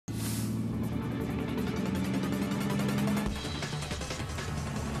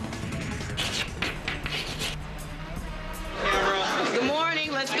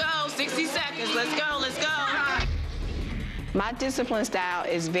60 seconds. Let's go, let's go. My discipline style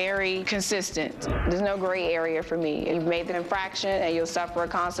is very consistent. There's no gray area for me. You've made the infraction and you'll suffer a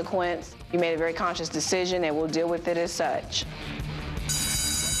consequence. You made a very conscious decision and we'll deal with it as such.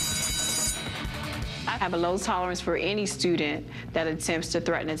 I have a low tolerance for any student that attempts to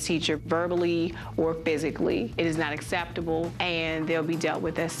threaten a teacher verbally or physically. It is not acceptable and they'll be dealt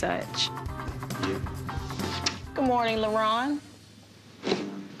with as such. Yeah. Good morning, LaRon.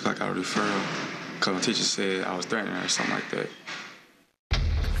 I got a referral because my teacher said I was threatening her or something like that.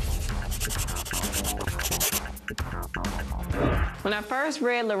 When I first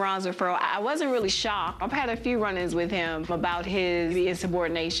read LaRon's referral, I wasn't really shocked. I've had a few run-ins with him about his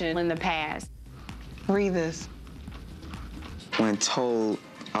insubordination in the past. Read this. When told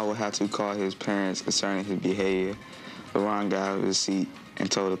I would have to call his parents concerning his behavior, LaRon got out of his seat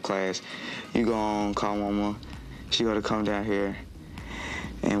and told the class, "You go on, call mama. She got to come down here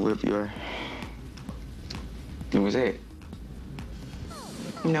and whip your..." What was that?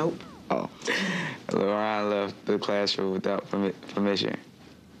 Nope. Oh. LaRon left the classroom without permission.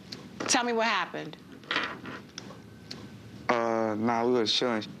 Tell me what happened. Nah, we was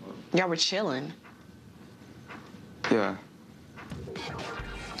chilling. Y'all were chilling? Yeah.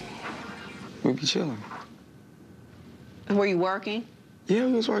 We be chilling. Were you working? Yeah,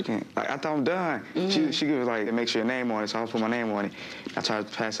 we was working. Like, I thought I'm done. Mm-hmm. She was like, make sure your name on it, so I put my name on it. I tried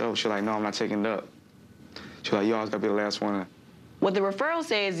to pass it over. She was like, no, I'm not taking it up. She was like, you always gotta be the last one. What the referral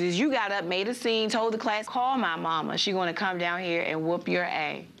says is you got up, made a scene, told the class, call my mama. She's gonna come down here and whoop your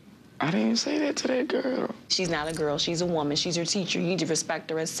A. I didn't even say that to that girl. She's not a girl, she's a woman. She's your teacher. You need to respect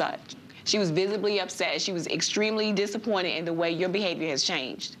her as such. She was visibly upset. She was extremely disappointed in the way your behavior has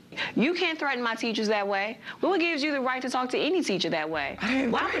changed. You can't threaten my teachers that way. What gives you the right to talk to any teacher that way?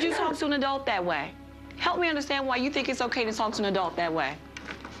 Why would you talk to an adult that way? Help me understand why you think it's okay to talk to an adult that way.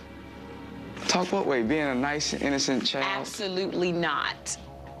 Talk what way? Being a nice, innocent child? Absolutely not.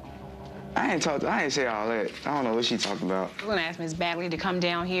 I ain't say all that. I don't know what she's talking about. We're gonna ask Ms. Bagley to come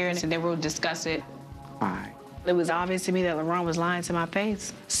down here and then we'll discuss it. All right. It was obvious to me that LaRon was lying to my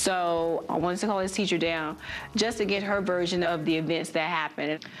face. So I wanted to call his teacher down just to get her version of the events that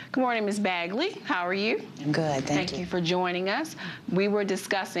happened. Good morning, Ms. Bagley. How are you? I'm good, thank you. Thank you for joining us. We were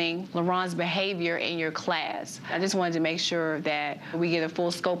discussing LaRon's behavior in your class. I just wanted to make sure that we get a full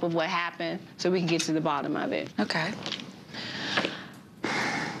scope of what happened so we can get to the bottom of it. Okay.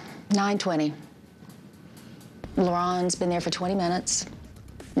 9:20. LaRon's been there for 20 minutes.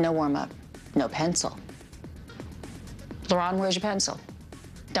 No warm-up, no pencil. LaRon, where's your pencil?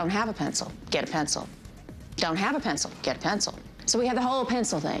 Don't have a pencil, get a pencil. Don't have a pencil, get a pencil. So we had the whole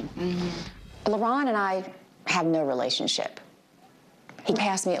pencil thing. Mm-hmm. LaRon and I have no relationship. He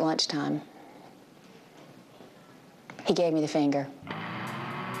passed me at lunchtime. He gave me the finger.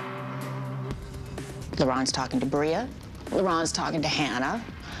 LaRon's talking to Bria. LaRon's talking to Hannah.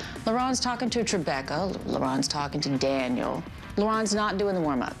 LaRon's talking to Trebecca. LaRon's talking to Daniel. LaRon's not doing the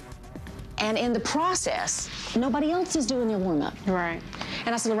warm-up. And in the process, nobody else is doing their warm-up. Right.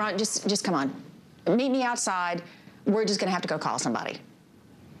 And I said, LaRon, just come on. Meet me outside. We're just gonna have to go call somebody.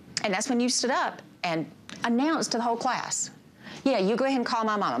 And that's when you stood up and announced to the whole class, yeah, you go ahead and call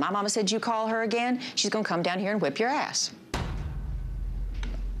my mama. My mama said you call her again, she's gonna come down here and whip your ass.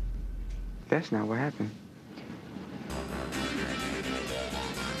 That's not what happened.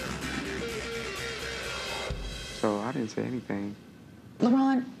 So I didn't say anything.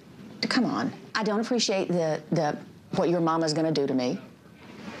 LaRon, come on. I don't appreciate what your mama's gonna do to me.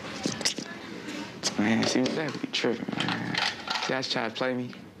 Man, she was definitely tripping, man. See how she tried to play me?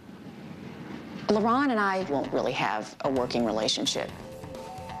 LaRon and I won't really have a working relationship.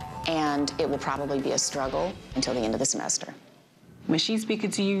 And it will probably be a struggle until the end of the semester. When she's speaking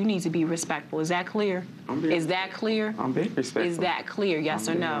to you, you need to be respectful. Is that clear? Is that clear? I'm being respectful. Is that clear, yes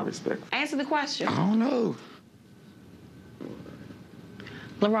or no? Respectful. Answer the question. I don't know.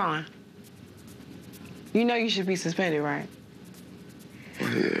 LaRon, you know you should be suspended, right?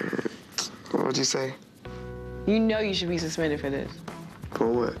 Yeah. What'd you say? You know you should be suspended for this. For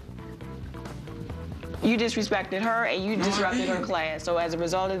what? You disrespected her and you disrupted her class. So as a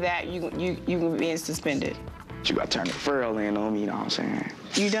result of that, you being suspended. You got to turn the referral in on me, you know what I'm saying?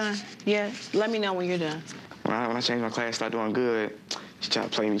 You done? Yeah. Let me know when you're done. When I changed my class, started doing good, she tried to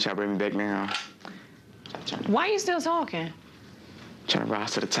play me, tried to bring me back down. Why are you still talking? Trying to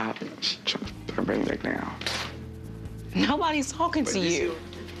rise to the top. She trying to bring me back down. Nobody's talking to you.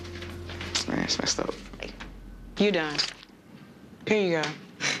 Man, it's messed up. You done. Here you go.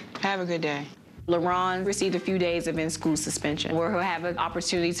 Have a good day. LaRon received a few days of in-school suspension, where he'll have an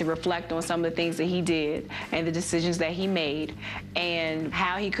opportunity to reflect on some of the things that he did and the decisions that he made and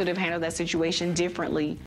how he could have handled that situation differently.